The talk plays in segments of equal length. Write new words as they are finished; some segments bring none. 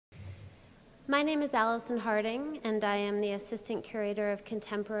My name is Allison Harding, and I am the Assistant Curator of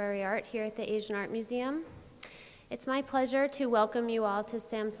Contemporary Art here at the Asian Art Museum. It's my pleasure to welcome you all to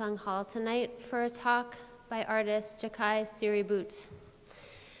Samsung Hall tonight for a talk by artist Jakkai Siributr.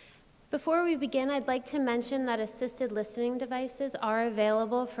 Before we begin, I'd like to mention that assisted listening devices are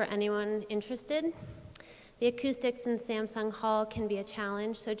available for anyone interested. The acoustics in Samsung Hall can be a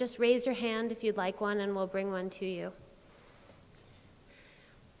challenge, so just raise your hand if you'd like one and we'll bring one to you.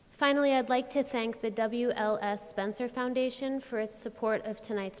 Finally, I'd like to thank the WLS Spencer Foundation for its support of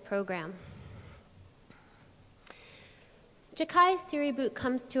tonight's program. Jakkai Siributr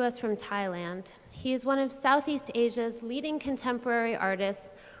comes to us from Thailand. He is one of Southeast Asia's leading contemporary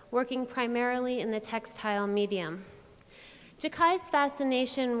artists working primarily in the textile medium. Jakkai's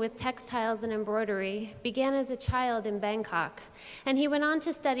fascination with textiles and embroidery began as a child in Bangkok, and he went on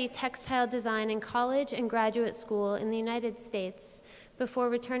to study textile design in college and graduate school in the United States before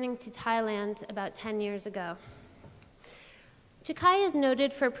returning to Thailand about 10 years ago. Jakkai is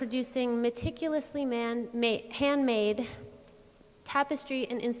noted for producing meticulously handmade tapestry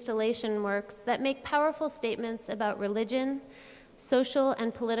and installation works that make powerful statements about religion, social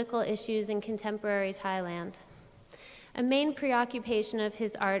and political issues in contemporary Thailand. A main preoccupation of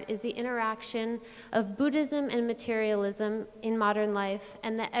his art is the interaction of Buddhism and materialism in modern life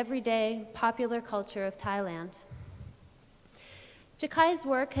and the everyday popular culture of Thailand. Jakkai's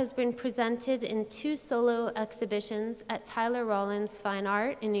work has been presented in 2 solo exhibitions at Tyler Rollins Fine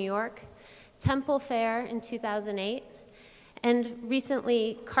Art in New York, Temple Fair in 2008, and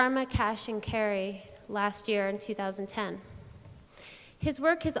recently Karma Cash and Carry last year in 2010. His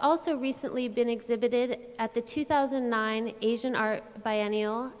work has also recently been exhibited at the 2009 Asian Art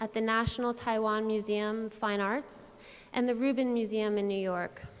Biennial at the National Taiwan Museum of Fine Arts and the Rubin Museum in New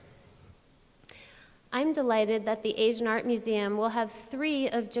York. I'm delighted that the Asian Art Museum will have 3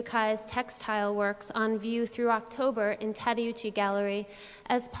 of Jakkai's textile works on view through October in Tadeuchi Gallery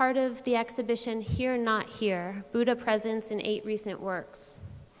as part of the exhibition Here Not Here, Buddha Presence in 8 Recent Works.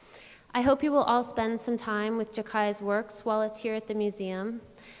 I hope you will all spend some time with Jakkai's works while it's here at the museum,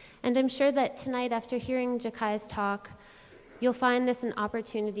 and I'm sure that tonight after hearing Jakkai's talk, you'll find this an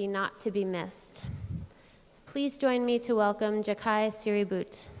opportunity not to be missed. So please join me to welcome Jakkai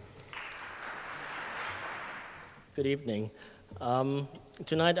Siributr. Good evening.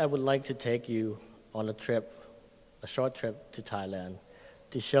 Tonight I would like to take you on a short trip to Thailand,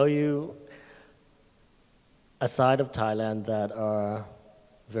 to show you a side of Thailand that are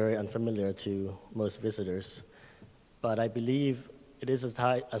very unfamiliar to most visitors. But I believe it is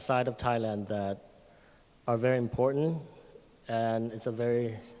a side of Thailand that are very important, and it's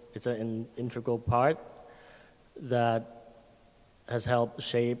an integral part that has helped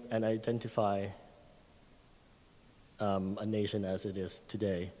shape and identify a nation as it is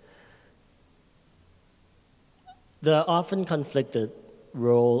today. The often conflicted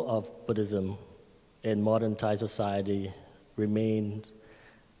role of Buddhism in modern Thai society remains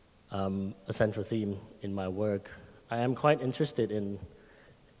a central theme in my work. I am quite interested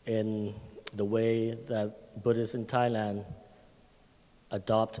in the way that Buddhists in Thailand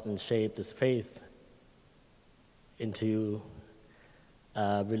adopt and shape this faith into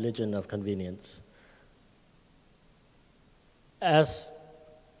a religion of convenience. As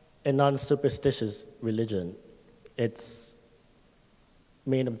a non-superstitious religion, its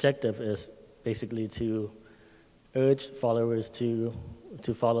main objective is basically to urge followers to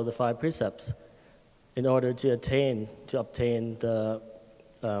follow the 5 precepts in order to obtain the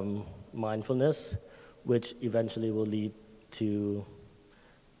mindfulness, which eventually will lead to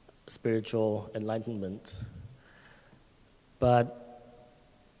spiritual enlightenment. But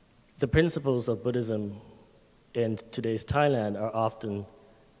the principles of Buddhism in today's Thailand are often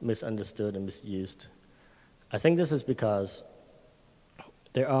misunderstood and misused. I think this is because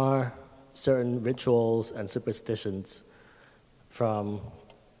there are certain rituals and superstitions from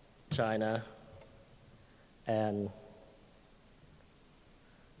China and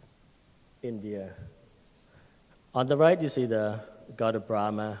India. On the right, you see the god of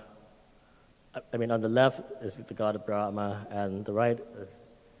Brahma. On the left is the god of Brahma, and the right is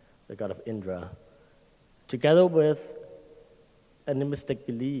the god of Indra, together with animistic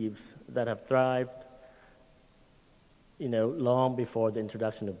beliefs that have thrived, long before the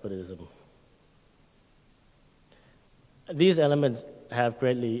introduction of Buddhism. These elements have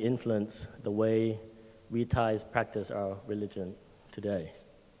greatly influenced the way we Thais practice our religion today.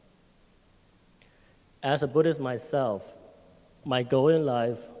 As a Buddhist myself, my goal in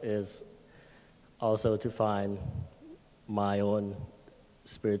life is also to find my own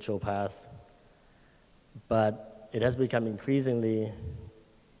spiritual path, but it has become increasingly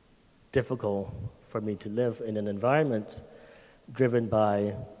difficult for me to live in an environment driven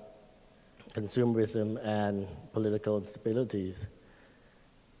by consumerism and political instabilities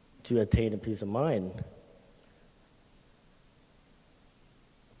to attain a peace of mind.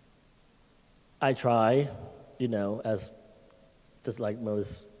 I try, as just like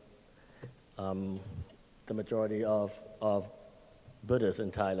most, the majority of Buddhists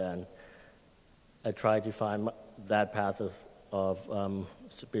in Thailand, I try to find that path of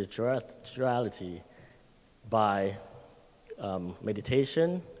spirituality by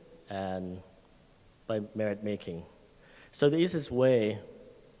meditation and by merit making. So the easiest way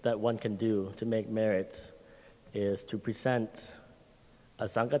that one can do to make merit is to present a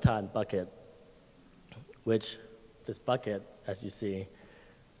Sankatan bucket, which this bucket, as you see,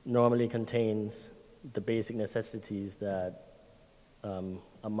 normally contains the basic necessities that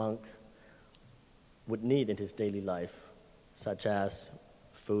a monk would need in his daily life, such as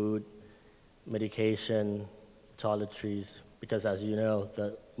food, medication, toiletries, because as you know,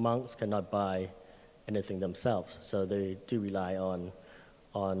 the monks cannot buy anything themselves, so they do rely on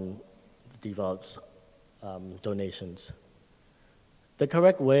the devotees' donations. The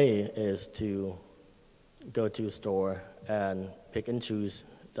correct way is to go to a store and pick and choose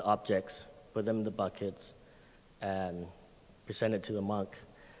the objects, put them in the buckets, and present it to the monk.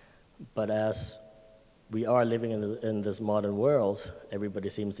 But as we are living in this modern world, everybody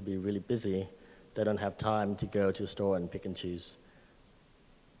seems to be really busy. They don't have time to go to a store and pick and choose.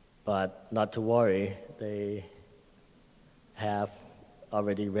 But not to worry, they have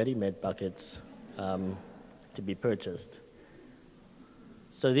already ready-made buckets to be purchased.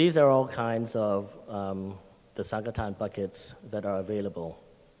 So these are all kinds of the Sankatan buckets that are available.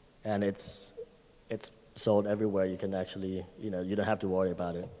 And it's sold everywhere. You can actually, you don't have to worry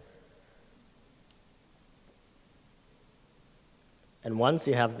about it. And once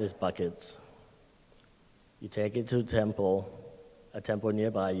you have these buckets, you take it to a temple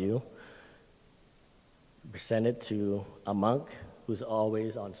nearby you, present it to a monk who's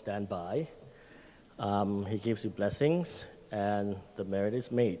always on standby. He gives you blessings, and the merit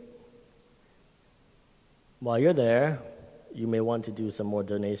is made. While you're there, you may want to do some more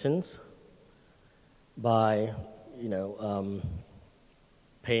donations by,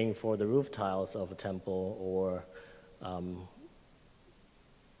 paying for the roof tiles of a temple, or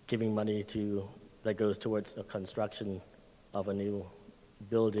giving money that goes towards the construction of a new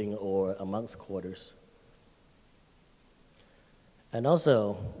building or a monk's quarters. And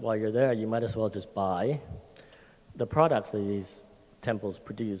also, while you're there, you might as well just buy the products that these temples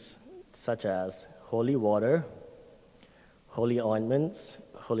produce, such as holy water, holy ointments,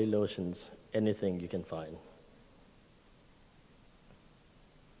 holy lotions, anything you can find.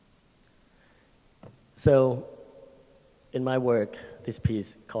 So, in my work, this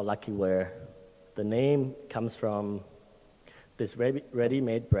piece called Lucky Wear, the name comes from this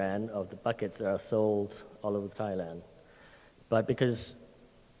ready-made brand of the buckets that are sold all over Thailand. But because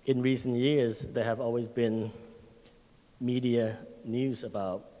in recent years, there have always been media news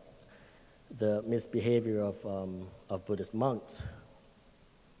about the misbehavior of Buddhist monks.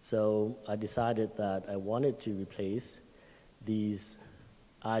 So I decided that I wanted to replace these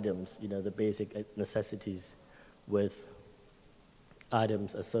items, the basic necessities, with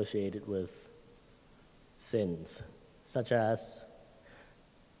items associated with sins, such as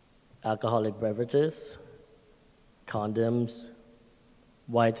alcoholic beverages, condoms,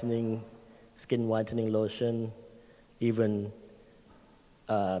 skin whitening lotion, even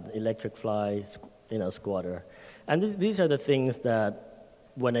electric fly, squatter. And these are the things that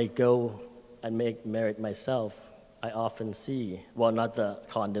when I go and make merit myself, I often see, well, not the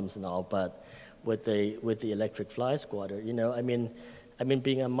condoms and all, but with the electric fly squatter,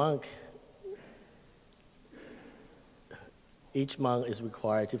 being a monk, each monk is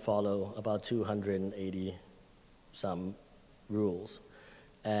required to follow about 280 some rules.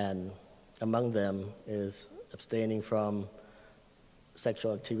 And among them is abstaining from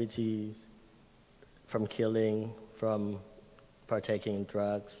sexual activities, from killing, from partaking in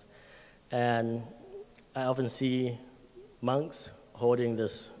drugs. And I often see monks holding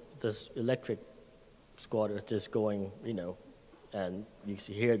this electric squatter just going, and you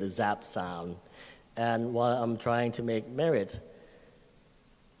hear the zap sound. And while I'm trying to make merit,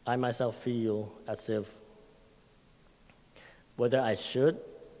 I myself feel as if whether I should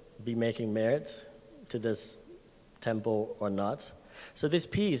be making merit to this temple or not. So this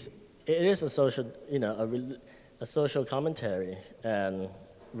piece, it is a social, a social commentary and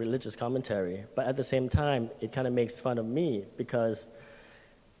religious commentary, but at the same time, it kind of makes fun of me because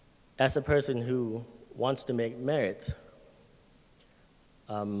as a person who wants to make merit,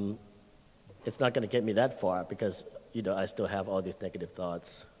 it's not going to get me that far because, I still have all these negative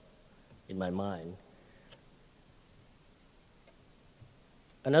thoughts in my mind.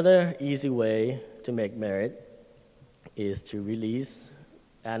 Another easy way to make merit is to release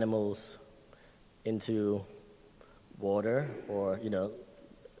animals into water or,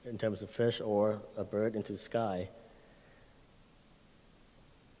 in terms of fish or a bird into the sky.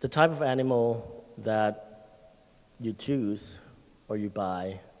 The type of animal that you choose or you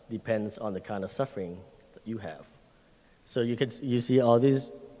buy depends on the kind of suffering that you have. So you see all these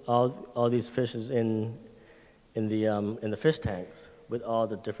fishes in the fish tanks with all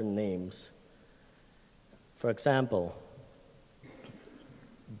the different names. For example,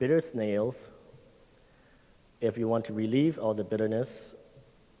 bitter snails. If you want to relieve all the bitterness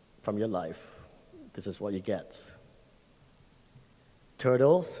from your life, this is what you get.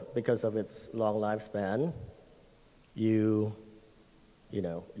 Turtles, because of its long lifespan, if you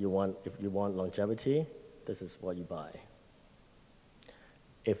want longevity, this is what you buy.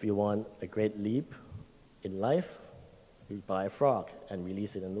 If you want a great leap in life, you buy a frog and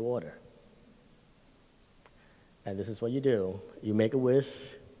release it in the water. And this is what you do. You make a wish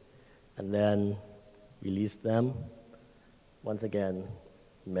and then release them. Once again,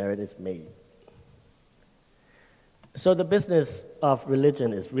 merit is made. So the business of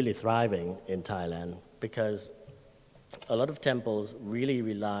religion is really thriving in Thailand because a lot of temples really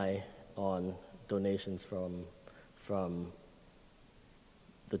rely on donations from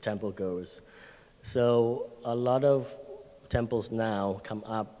the temple goers. So a lot of temples now come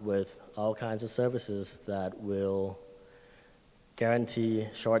up with all kinds of services that will guarantee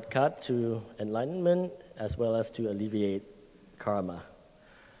shortcut to enlightenment as well as to alleviate karma.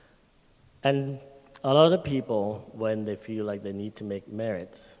 And a lot of people, when they feel like they need to make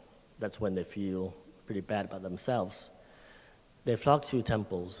merit, that's when they feel pretty bad about themselves. They flock to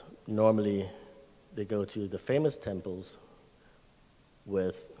temples. Normally, they go to the famous temples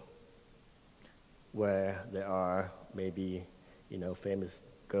where there are maybe, famous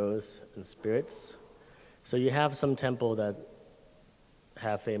ghosts and spirits. So you have some temple that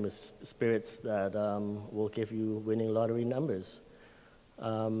have famous spirits that will give you winning lottery numbers.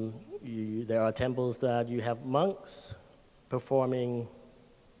 There are temples that you have monks performing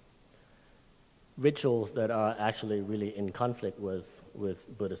rituals that are actually really in conflict with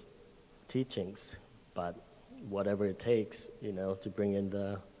Buddhist teachings, but whatever it takes, to bring in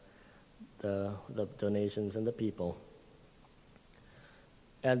the donations and the people.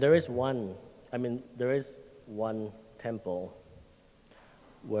 And there is one temple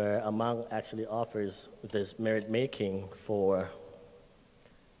where a monk actually offers this merit making for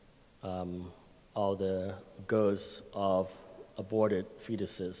all the ghosts of aborted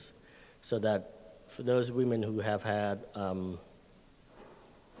fetuses, so that for those women who have had an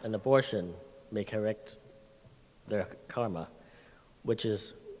abortion may correct their karma,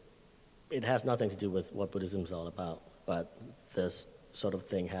 it has nothing to do with what Buddhism is all about, but this sort of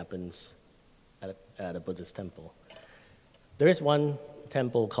thing happens at a Buddhist temple. There is one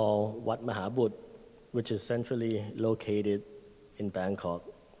temple called Wat Mahabut, which is centrally located in Bangkok.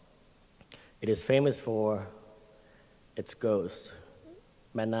 It is famous for its ghost,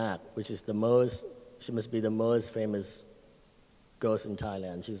 Manak, which is she must be the most famous ghost in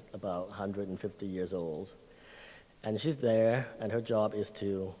Thailand. She's about 150 years old. And she's there, and her job is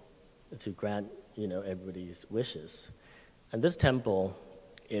to grant, everybody's wishes. And this temple,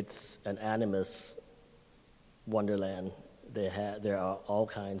 it's an animist wonderland. There are all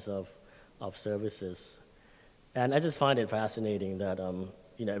kinds of services. And I just find it fascinating that,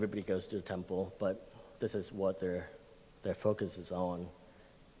 everybody goes to the temple, but this is what their focus is on,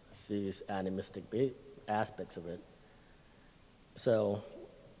 these animistic aspects of it. So,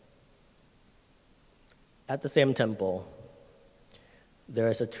 at the same temple, there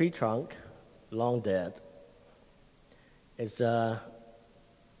is a tree trunk, long dead. It's a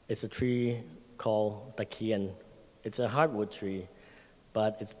tree called Takien. It's a hardwood tree,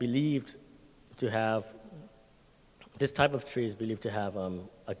 but it's believed to have, this type of tree is believed to have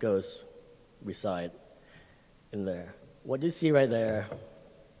a ghost reside in there. What you see right there,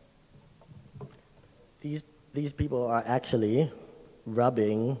 these people are actually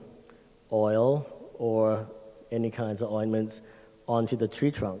rubbing oil or any kinds of ointments onto the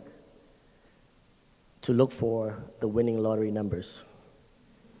tree trunk to look for the winning lottery numbers.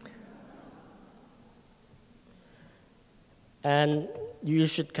 And you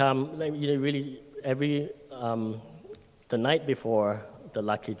should come, really the night before the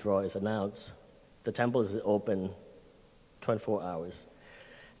lucky draw is announced, the temple is open 24 hours.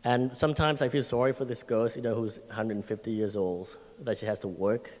 And sometimes I feel sorry for this ghost, who's 150 years old, that she has to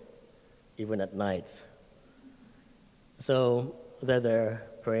work even at night. So they're there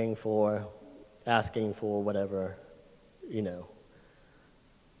praying for, asking for whatever, you know.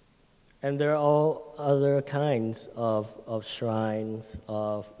 And there are all other kinds of shrines,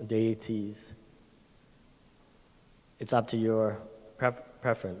 of deities. It's up to your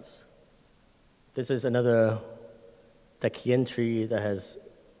preference. This is another Takien tree that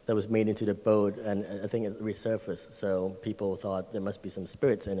was made into the boat, and I think it resurfaced, so people thought there must be some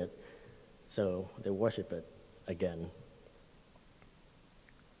spirits in it, so they worship it again.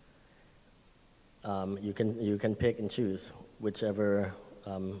 You can pick and choose whichever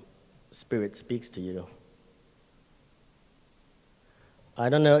spirit speaks to you. I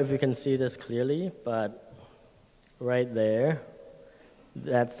don't know if you can see this clearly, but right there,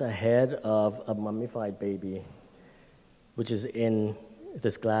 that's a head of a mummified baby, which is in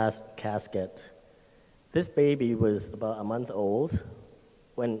this glass casket. This baby was about a month old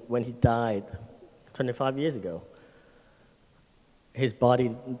when he died 25 years ago. His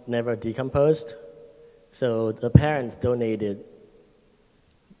body never decomposed, so the parents donated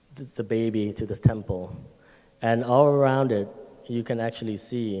the baby to this temple. And all around it, you can actually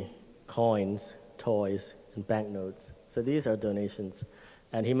see coins, toys, and banknotes. So these are donations.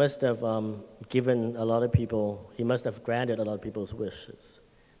 And he must have given a lot of people, he must have granted a lot of people's wishes.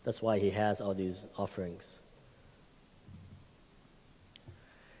 That's why he has all these offerings.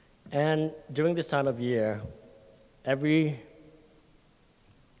 And during this time of year, every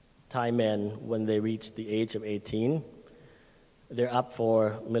Thai men, when they reach the age of 18, they're up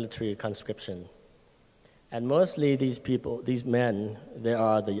for military conscription. And mostly these people, these men, they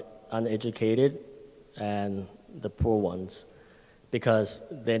are the uneducated and the poor ones, because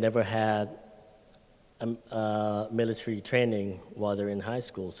they never had military training while they're in high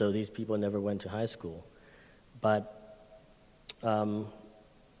school. So these people never went to high school. But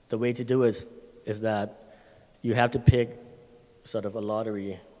the way to do it is that you have to pick sort of a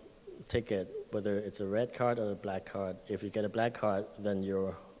lottery ticket, whether it's a red card or a black card. If you get a black card, then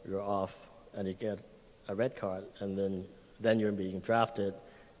you're off, and you get a red card, and then you're being drafted,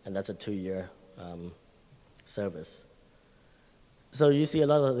 and that's a 2-year service. So you see a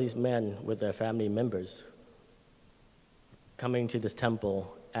lot of these men with their family members coming to this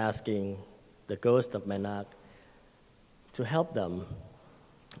temple asking the ghost of Manak to help them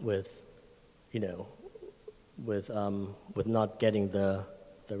with, with not getting the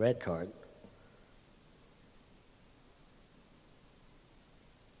red card.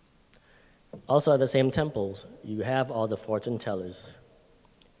 Also at the same temples, you have all the fortune tellers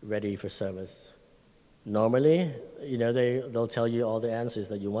ready for service. Normally, they'll tell you all the answers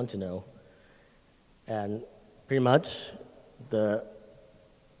that you want to know. And pretty much the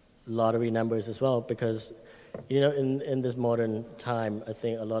lottery numbers as well, because, in this modern time, I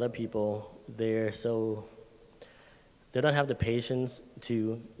think a lot of people, they don't have the patience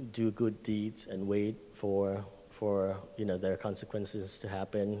to do good deeds and wait for their consequences to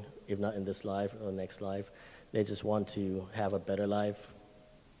happen, if not in this life or next life. They just want to have a better life.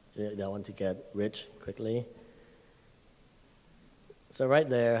 They want to get rich quickly. So right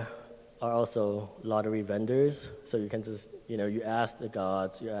there are also lottery vendors. So you can just, you ask the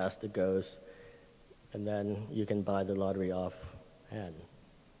gods, you ask the ghosts, and then you can buy the lottery off hand.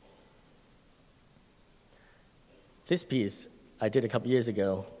 This piece I did a couple years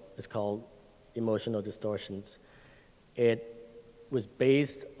ago. It's called Emotional Distortions. It was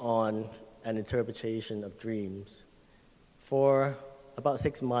based on an interpretation of dreams. For about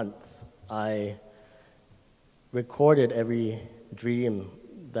 6 months, I recorded every dream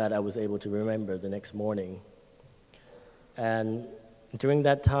that I was able to remember the next morning. And during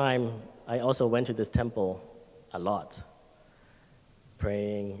that time, I also went to this temple a lot,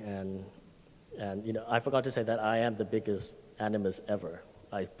 praying, and I forgot to say that I am the biggest animist ever.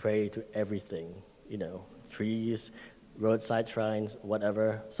 I pray to everything, trees, roadside shrines,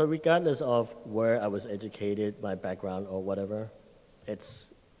 whatever. So regardless of where I was educated, my background or whatever, it's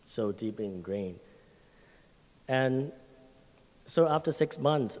so deeply ingrained. And so after 6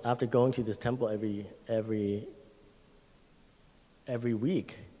 months, after going to this temple every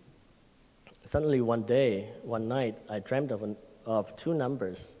week, suddenly one night, I dreamt of 2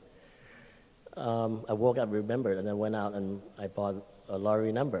 numbers. I woke up, remembered, and then went out and I bought a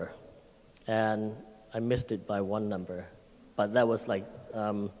lottery number. And I missed it by 1 number, but that was like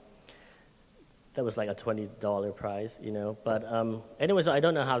a $20 prize, But anyway, so I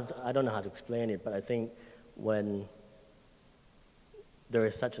don't know how to explain it, but I think when there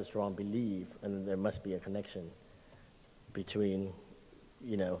is such a strong belief, and there must be a connection between,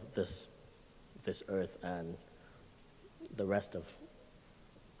 this earth and the rest of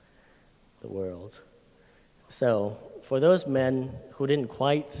the world. So for those men who didn't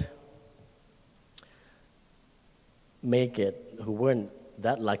quite make it, who weren't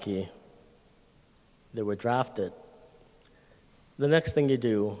that lucky, they were drafted. The next thing you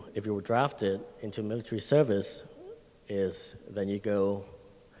do if you were drafted into military service is then you go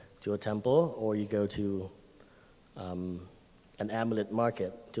to a temple or you go to an amulet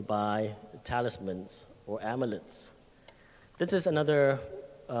market to buy talismans or amulets. This is another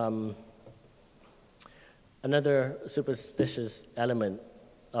superstitious element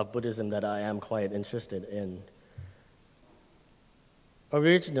of Buddhism that I am quite interested in.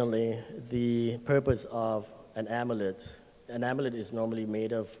 Originally, the purpose of an amulet is normally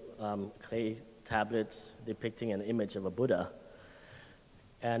made of clay tablets depicting an image of a Buddha.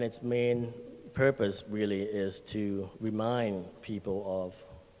 And its main purpose really is to remind people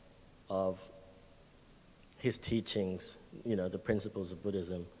of his teachings, the principles of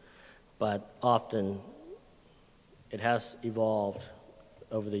Buddhism. But often it has evolved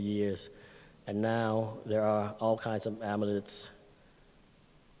over the years, and now there are all kinds of amulets,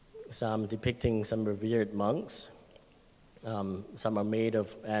 some depicting some revered monks. Some are made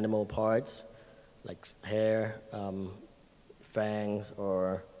of animal parts, like hair, fangs,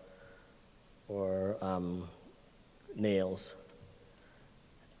 or nails.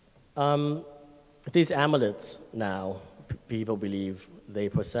 These amulets now, people believe they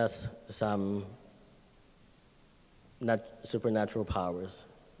possess some supernatural powers.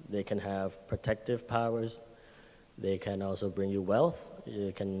 They can have protective powers. They can also bring you wealth.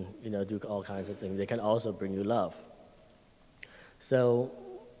 You can, do all kinds of things. They can also bring you love. So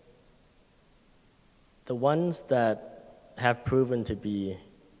the ones that have proven to be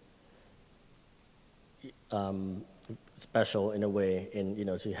special in a way,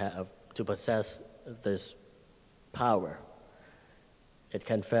 to possess this power, it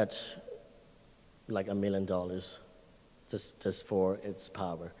can fetch like $1 million just for its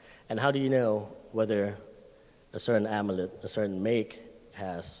power. And how do you know whether a certain amulet, a certain make,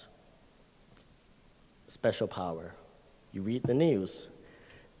 has special power? You read the news,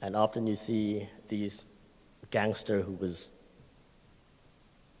 and often you see these gangster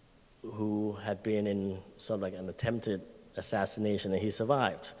who had been in sort of like an attempted assassination, and he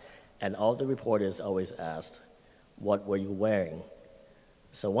survived. And all the reporters always asked, "What were you wearing?"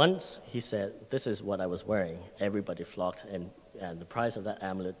 So once he said, "This is what I was wearing," everybody flocked, and the price of that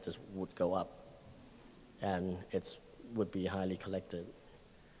amulet just would go up, and it would be highly collected.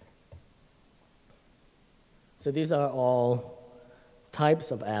 So these are all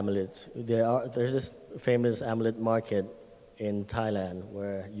types of amulets. There's this famous amulet market in Thailand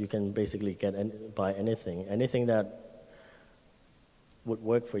where you can basically buy anything that would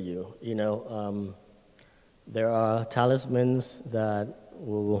work for you. There are talismans that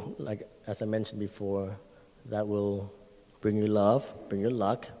will, like as I mentioned before, that will bring you love, bring you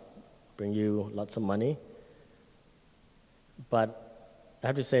luck, bring you lots of money. But I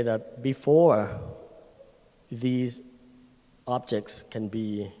have to say that before these objects can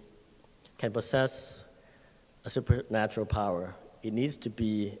possess a supernatural power, it needs to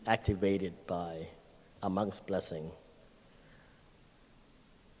be activated by a monk's blessing.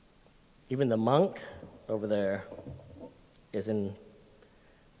 Even the monk over there isn't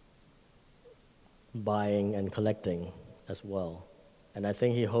buying and collecting as well. And I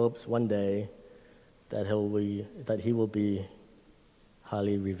think he hopes one day that he will be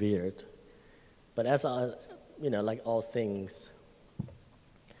highly revered. But as like all things,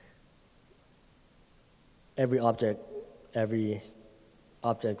 every objects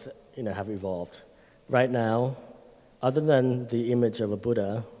have evolved. Right now, other than the image of a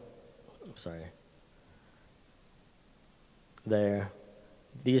Buddha,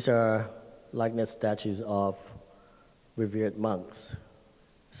 these are likeness statues of revered monks,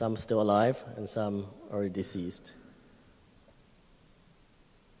 some still alive and some already deceased.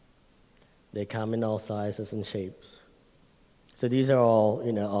 They come in all sizes and shapes. So these are all,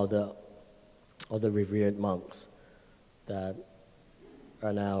 all the revered monks that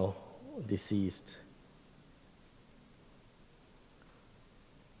are now deceased.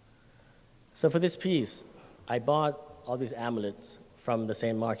 So for this piece, I bought all these amulets from the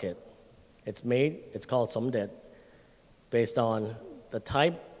same market. It's called Somdet, based on the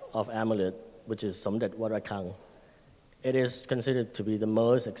type of amulet, which is Somdet Warakang. It is considered to be the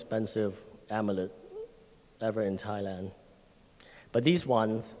most expensive amulet ever in Thailand. But these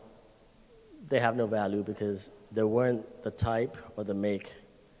ones, they have no value because they weren't the type or the make.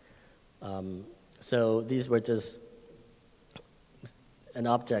 So these were just an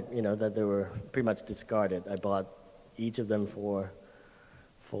object, that they were pretty much discarded. I bought each of them for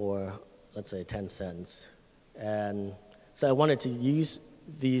let's say 10 cents. And so I wanted to use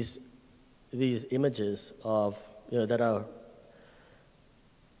these images of, that are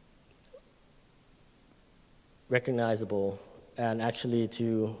recognizable, and actually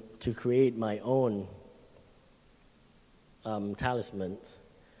to create my own talismans.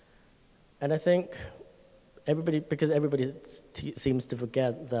 And I think because everybody seems to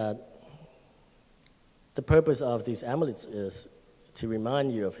forget that the purpose of these amulets is to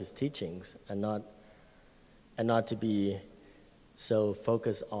remind you of his teachings, and not to be so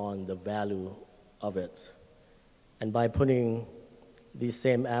focused on the value of it. And by putting these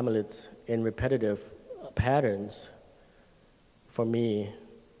same amulets in repetitive patterns, for me,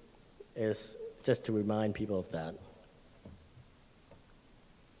 is just to remind people of that.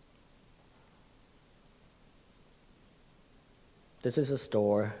 This is a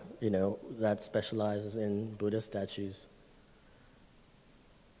store, that specializes in Buddha statues.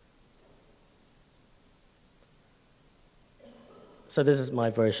 So this is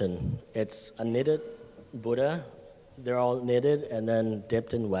my version. It's a knitted Buddha. They're all knitted and then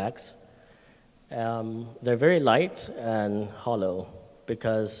dipped in wax. They're very light and hollow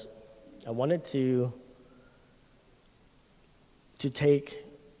because I wanted to take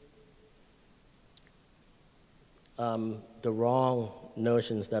the wrong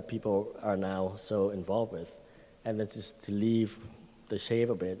notions that people are now so involved with, and then just to leave the shape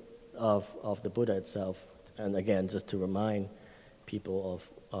a bit of the Buddha itself, and again, just to remind people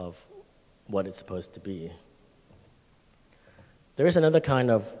of what it's supposed to be. There is another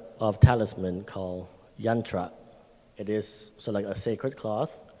kind of talisman called yantra. It is sort of like a sacred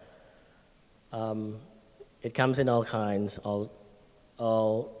cloth. It comes in all kinds,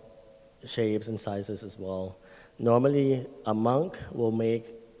 all shapes and sizes as well. Normally, a monk will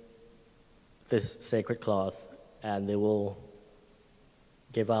make this sacred cloth, and they will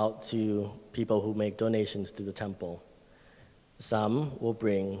give out to people who make donations to the temple. Some will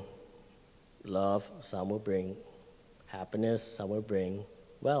bring love, some will bring happiness, some will bring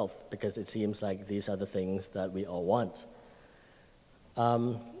wealth, because it seems like these are the things that we all want.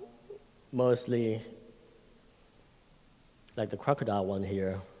 Mostly, like the crocodile one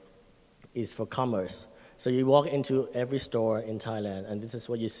here, is for commerce. So you walk into every store in Thailand, and this is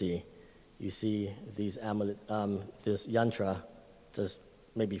what you see. You see these amulet, this yantra, just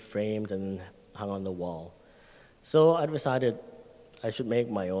maybe framed and hung on the wall. So I decided I should make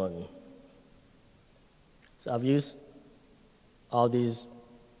my own. So I've used all these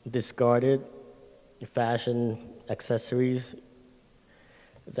discarded fashion accessories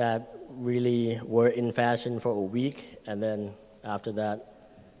that really were in fashion for a week, and then after that,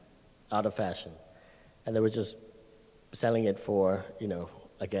 out of fashion. And they were just selling it for,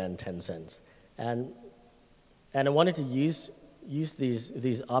 again, 10 cents. And I wanted to use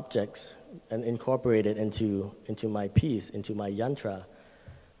these objects and incorporate it into my piece, into my yantra,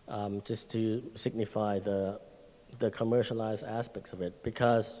 just to signify the commercialized aspects of it.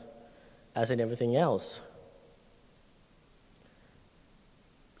 Because, as in everything else,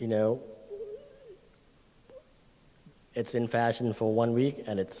 it's in fashion for 1 week,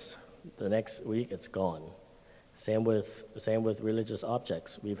 and the next week it's gone. Same with religious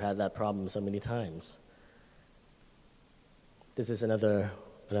objects. We've had that problem so many times. This is another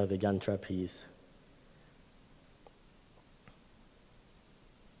yantra piece.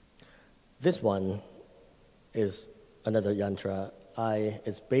 This one is another yantra.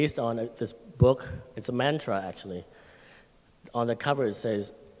 It's based on this book. It's a mantra, actually. On the cover it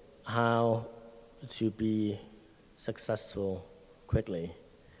says, how to be successful quickly.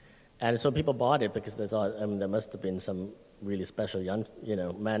 And so people bought it because they thought, there must have been some really special,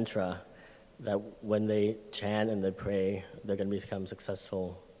 mantra that when they chant and they pray, they're going to become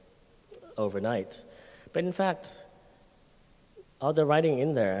successful overnight. But in fact, all the writing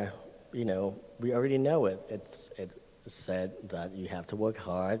in there, we already know it. It said that you have to work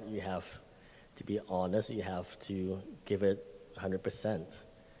hard, you have to be honest, you have to give it 100%.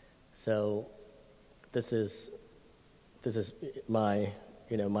 So this is my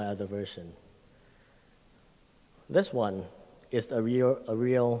my other version. This one is a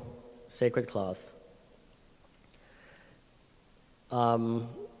real sacred cloth.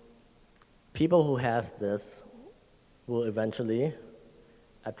 People who has this will eventually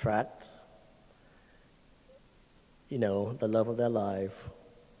attract, the love of their life.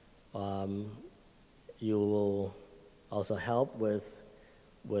 You will also help with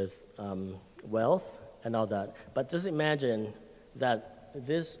wealth and all that. But just imagine that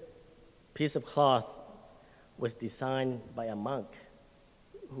this piece of cloth was designed by a monk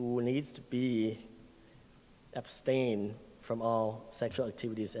who needs to be abstained from all sexual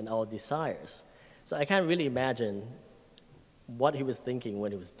activities and all desires. So I can't really imagine what he was thinking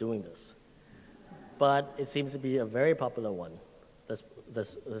when he was doing this. But it seems to be a very popular one.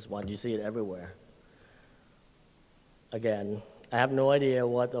 This one, you see it everywhere. Again, I have no idea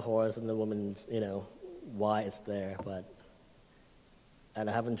what the horse and the woman, why it's there, and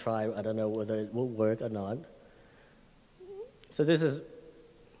I haven't tried, I don't know whether it will work or not. So this is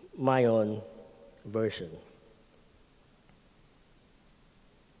my own version.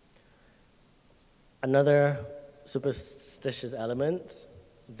 Another superstitious element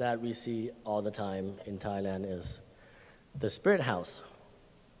that we see all the time in Thailand is the spirit house.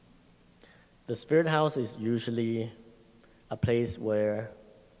 The spirit house is usually a place where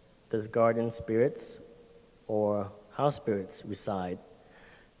the guardian spirits or house spirits reside.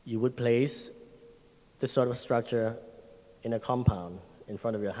 You would place this sort of structure in a compound in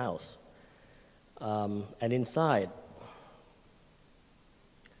front of your house. And inside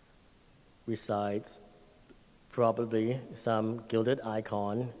resides probably some gilded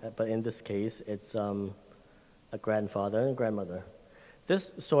icon, but in this case, it's a grandfather and grandmother.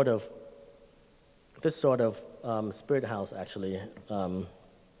 This sort of spirit house, actually,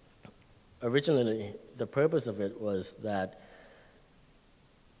 originally the purpose of it was that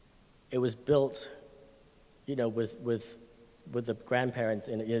it was built, with the grandparents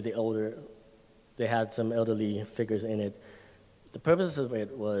in it, the older, they had some elderly figures in it. The purpose of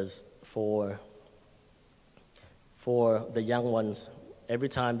it was for the young ones. Every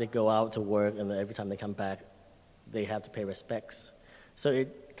time they go out to work and then every time they come back, they have to pay respects. So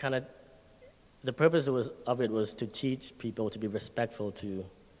it the purpose of it was to teach people to be respectful to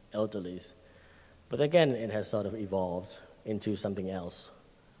elderlies. But again, it has sort of evolved into something else.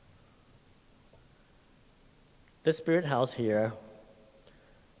 This spirit house here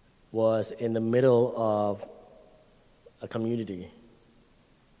was in the middle of a community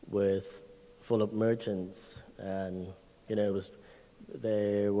full of merchants, and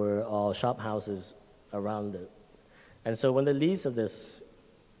there were all shop houses around it. And so when the lease of this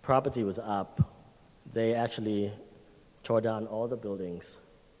property was up, they actually tore down all the buildings.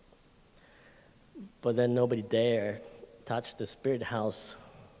 But then nobody dared touch the spirit house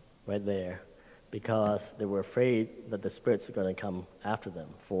right there, because they were afraid that the spirits are going to come after them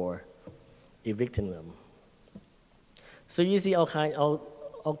for evicting them. So you see all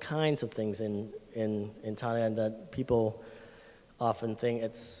kinds of things in Thailand that people often think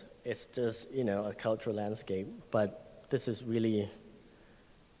it's just a cultural landscape, but this is really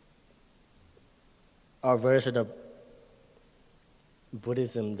our version of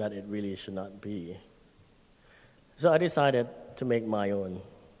Buddhism that it really should not be. So I decided to make my own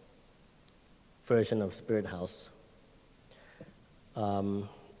version of spirit house.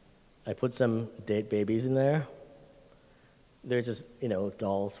 I put some dead babies in there. They're just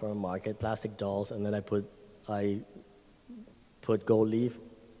dolls from a market, plastic dolls, and then I put gold leaf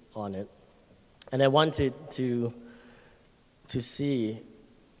on it. And I wanted to see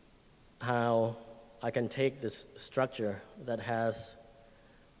how I can take this structure that has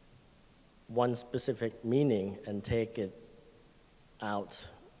one specific meaning and take it out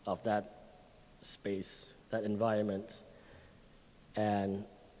of that space, that environment, and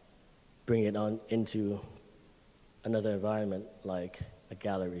bring it on into another environment like a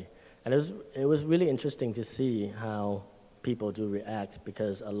gallery. And it was really interesting to see how people do react,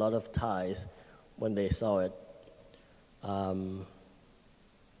 because a lot of Thais, when they saw it,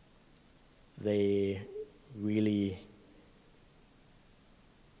 they really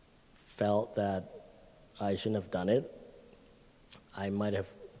felt that I shouldn't have done it.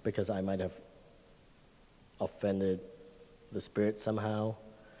 Because I might have offended the spirit somehow.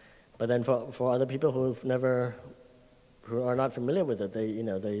 But then for other people who are not familiar with it,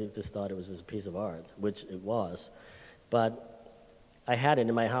 they just thought it was just a piece of art, which it was. But I had it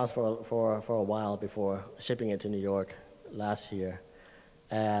in my house for a while before shipping it to New York last year.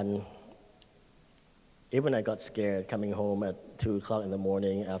 And even I got scared coming home at 2 o'clock in the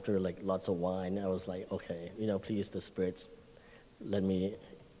morning after lots of wine. I was like, okay, please, the spirits, let me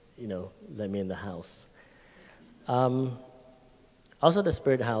in the house. Also, the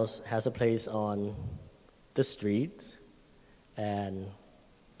spirit house has a place on the streets and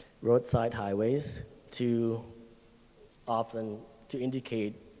roadside highways to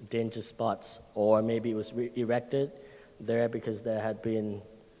indicate danger spots, or maybe it was erected there because there had been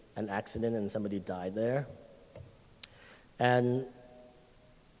an accident and somebody died there. And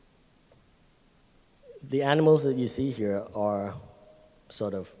the animals that you see here are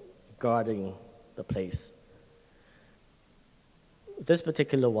sort of guarding the place. This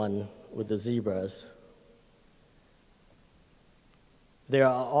particular one with the zebras, there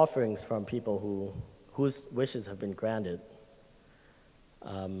are offerings from people whose wishes have been granted.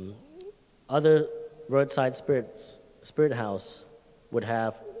 Other roadside spirit house would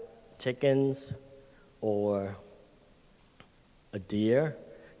have chickens or a deer,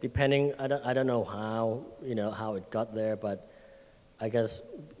 depending. I don't know how how it got there, but I guess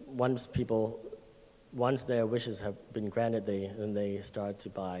once their wishes have been granted, then they start to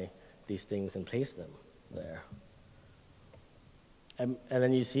buy these things and place them there. And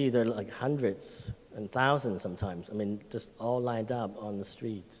then you see there are like hundreds and thousands sometimes. I mean, just all lined up on the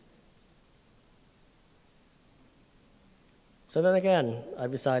streets. So then again, I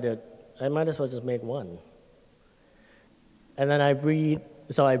decided I might as well just make one. And then I breed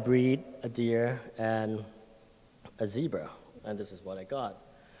a deer and a zebra, and this is what I got.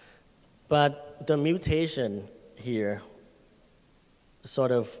 But the mutation here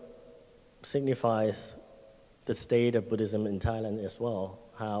sort of signifies the state of Buddhism in Thailand as well,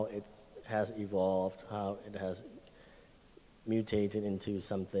 how it has evolved, how it has mutated into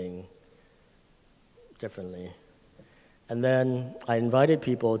something differently. And then I invited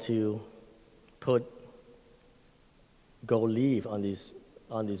people to put gold leaf on these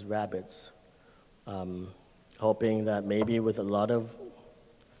rabbits, hoping that maybe with a lot of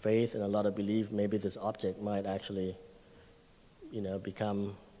faith and a lot of belief, maybe this object might actually,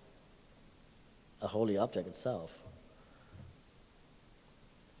 become a holy object itself.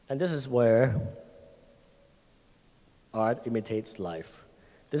 And this is where art imitates life.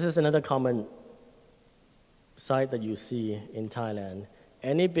 This is another common sight that you see in Thailand.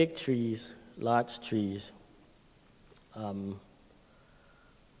 Any big trees, large trees,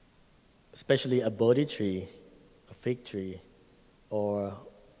 especially a Bodhi tree, a fig tree, or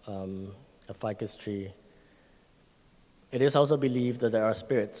a ficus tree, it is also believed that there are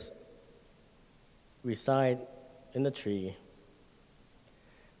spirits reside in the tree.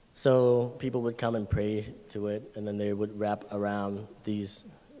 So people would come and pray to it, and then they would wrap around these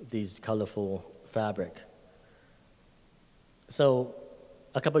colorful fabric. So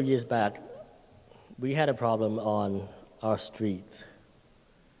a couple of years back, we had a problem on our street.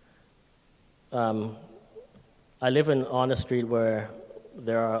 I live on a street where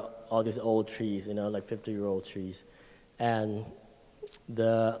there are all these old trees, like 50-year-old trees, and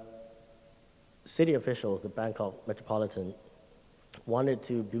the city officials, the Bangkok Metropolitan, wanted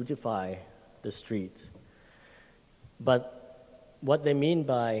to beautify the street. But what they mean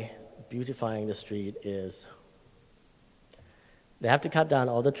by beautifying the street is they have to cut down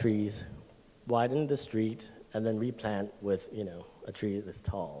all the trees, widen the street, and then replant with, a tree that's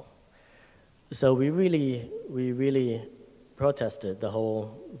tall. So we really protested. The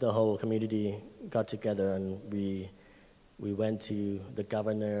whole community got together, and we went to the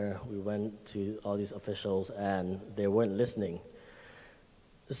governor, we went to all these officials, and they weren't listening.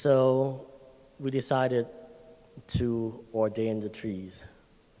 So we decided to ordain the trees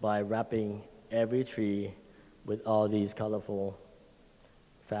by wrapping every tree with all these colorful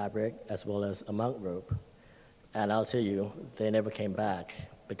fabric as well as a monk rope. And I'll tell you, they never came back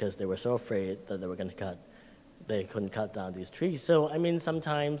because they were so afraid that they couldn't cut down these trees. So, I mean,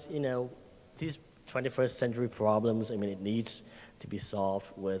 sometimes, these 21st century problems, it needs to be solved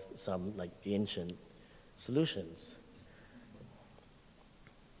with some ancient solutions.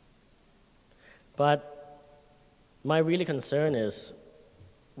 But my really concern is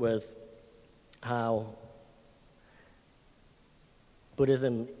with how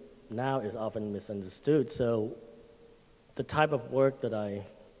Buddhism now is often misunderstood. So the type of work that I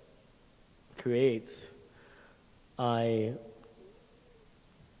create, I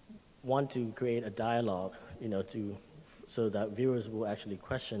want to create a dialogue, so that viewers will actually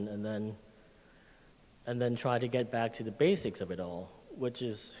question and then try to get back to the basics of it all, which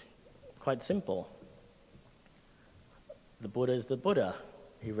is quite simple. The Buddha is the Buddha.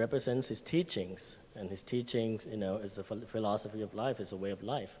 He represents his teachings, and his teachings, is the philosophy of life, is a way of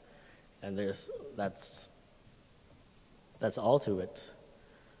life, and that's all to it.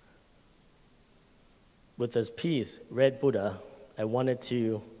 With this piece, Red Buddha, I wanted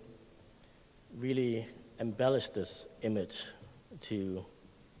to really embellish this image, to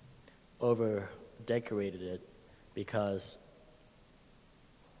over-decorate it, because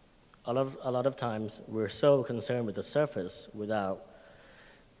a lot of times we're so concerned with the surface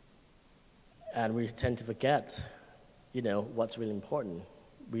and we tend to forget, what's really important.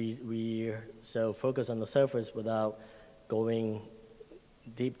 We're so focused on the surface without going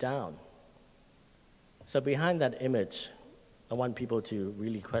deep down. So behind that image, I want people to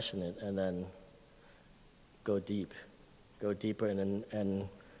really question it and then go deeper and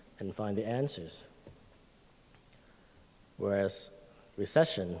find the answers. Whereas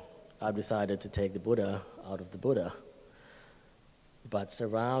recession, I've decided to take the Buddha out of the Buddha, but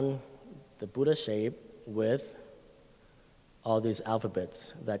surround the Buddha shape with all these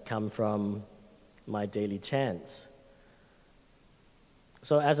alphabets that come from my daily chants.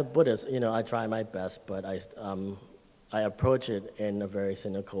 So as a Buddhist, I try my best, but I approach it in a very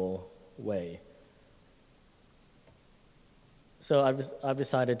cynical way. So I've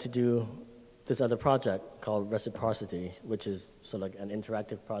decided to do this other project called Reciprocity, which is sort of like an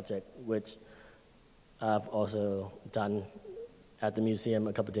interactive project, which I've also done at the museum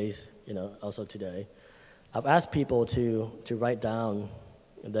a couple of days, also today. I've asked people to write down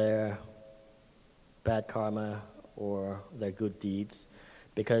their bad karma or their good deeds,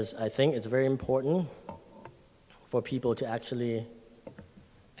 because I think it's very important for people to actually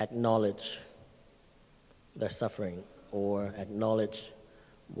acknowledge their suffering or acknowledge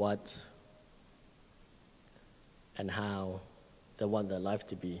what and how they want their life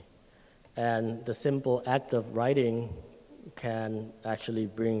to be. And the simple act of writing can actually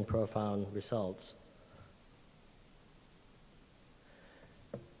bring profound results.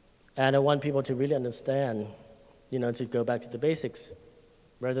 And I want people to really understand, to go back to the basics,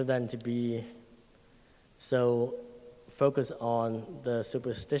 rather than to be so focused on the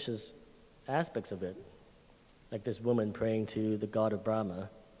superstitious aspects of it, like this woman praying to the god of Brahma.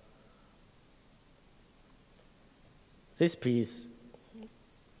 This piece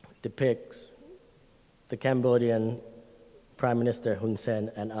depicts the Cambodian Prime Minister Hun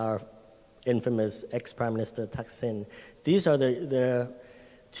Sen and our infamous ex-Prime Minister Thaksin. These are the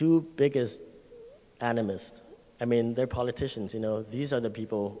two biggest animists. I mean, they're politicians, These are the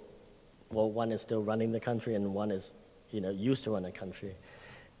people, well, one is still running the country and one is, used to run the country.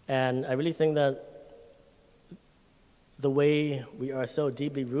 And I really think that the way we are so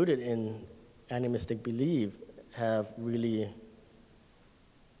deeply rooted in animistic belief have really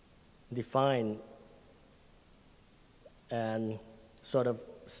defined and sort of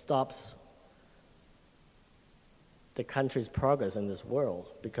stops the country's progress in this world,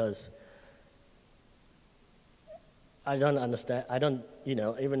 because I don't understand,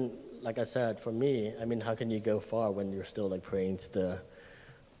 even like I said, for me, I mean, how can you go far when you're still like praying to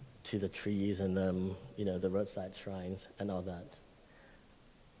the trees and the roadside shrines and all that?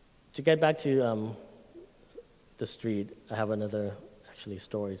 To get back to the street, I have another actually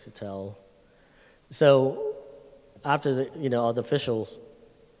story to tell. So after all the officials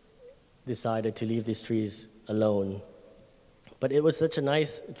decided to leave these trees alone, but it was such a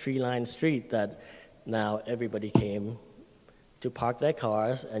nice tree-lined street that now everybody came to park their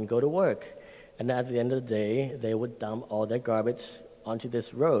cars and go to work. And at the end of the day, they would dump all their garbage onto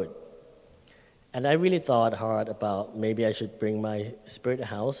this road. And I really thought hard about maybe I should bring my spirit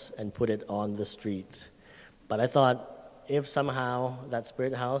house and put it on the street. But I thought if somehow that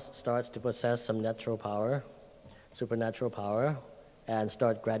spirit house starts to possess some natural power, supernatural power, and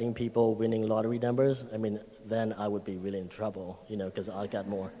start granting people winning lottery numbers, I mean, then I would be really in trouble, because I'll get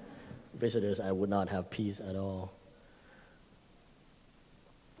more visitors. I would not have peace at all.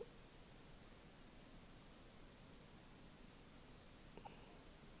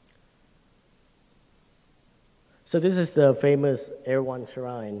 So this is the famous Erewhon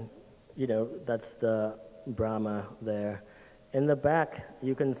Shrine. That's the Brahma there. In the back,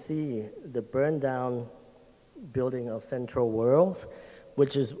 you can see the burned down building of Central World,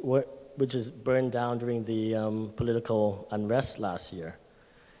 which is burned down during the political unrest last year.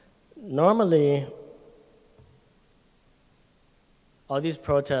 Normally, all these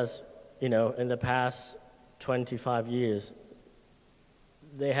protests, in the past 25 years,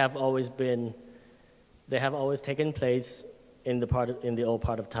 they have always taken place in the old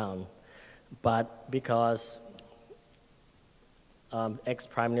part of town. But because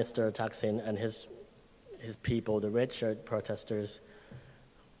ex-Prime Minister Thaksin and his people, the red shirt protesters,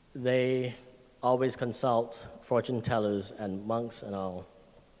 they always consult fortune tellers and monks and all.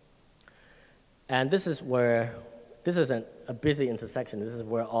 And this is a busy intersection. This is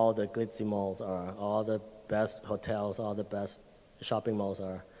where all the glitzy malls are, all the best hotels, all the best shopping malls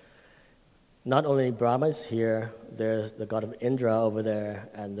are. Not only Brahma is here, there's the god of Indra over there,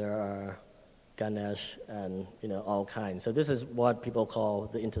 and there are Ganesh and all kinds. So this is what people call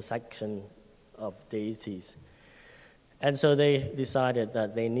the intersection of deities. And so they decided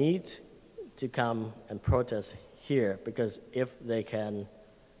that they need to come and protest here, because if they can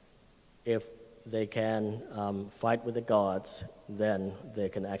fight with the gods, then they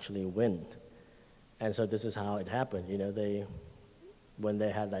can actually win. And so this is how it happened. When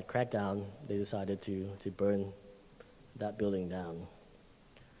they had that crackdown, they decided to burn that building down.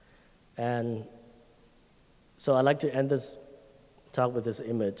 And so I'd like to end this talk with this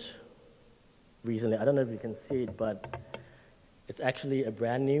image recently. I don't know if you can see it, but it's actually a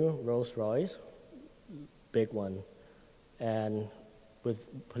brand new Rolls Royce, big one, and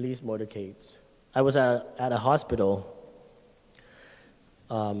with police motorcades. I was at a hospital,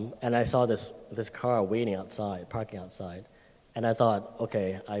 and I saw this car waiting outside, parking outside, and I thought,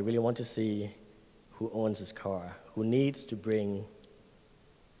 okay, I really want to see who owns this car, who needs to bring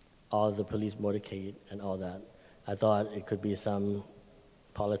all the police motorcade and all that. I thought it could be some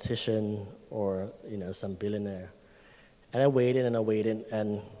politician or some billionaire. And I waited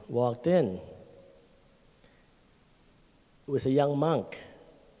and walked in. It was a young monk,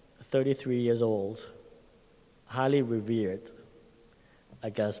 33 years old, highly revered, I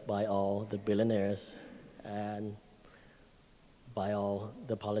guess, by all the billionaires and by all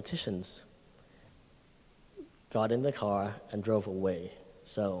the politicians. Got in the car and drove away.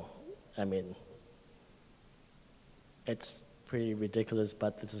 So, I mean, it's pretty ridiculous,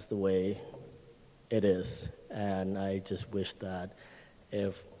 but this is the way it is. And I just wish that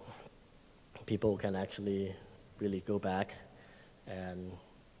if people can actually really go back and,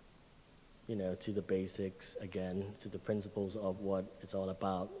 to the basics again, to the principles of what it's all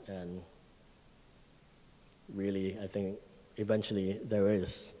about. And really, I think eventually there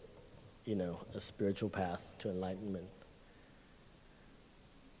is, a spiritual path to enlightenment.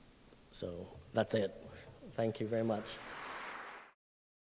 So that's it. Thank you very much.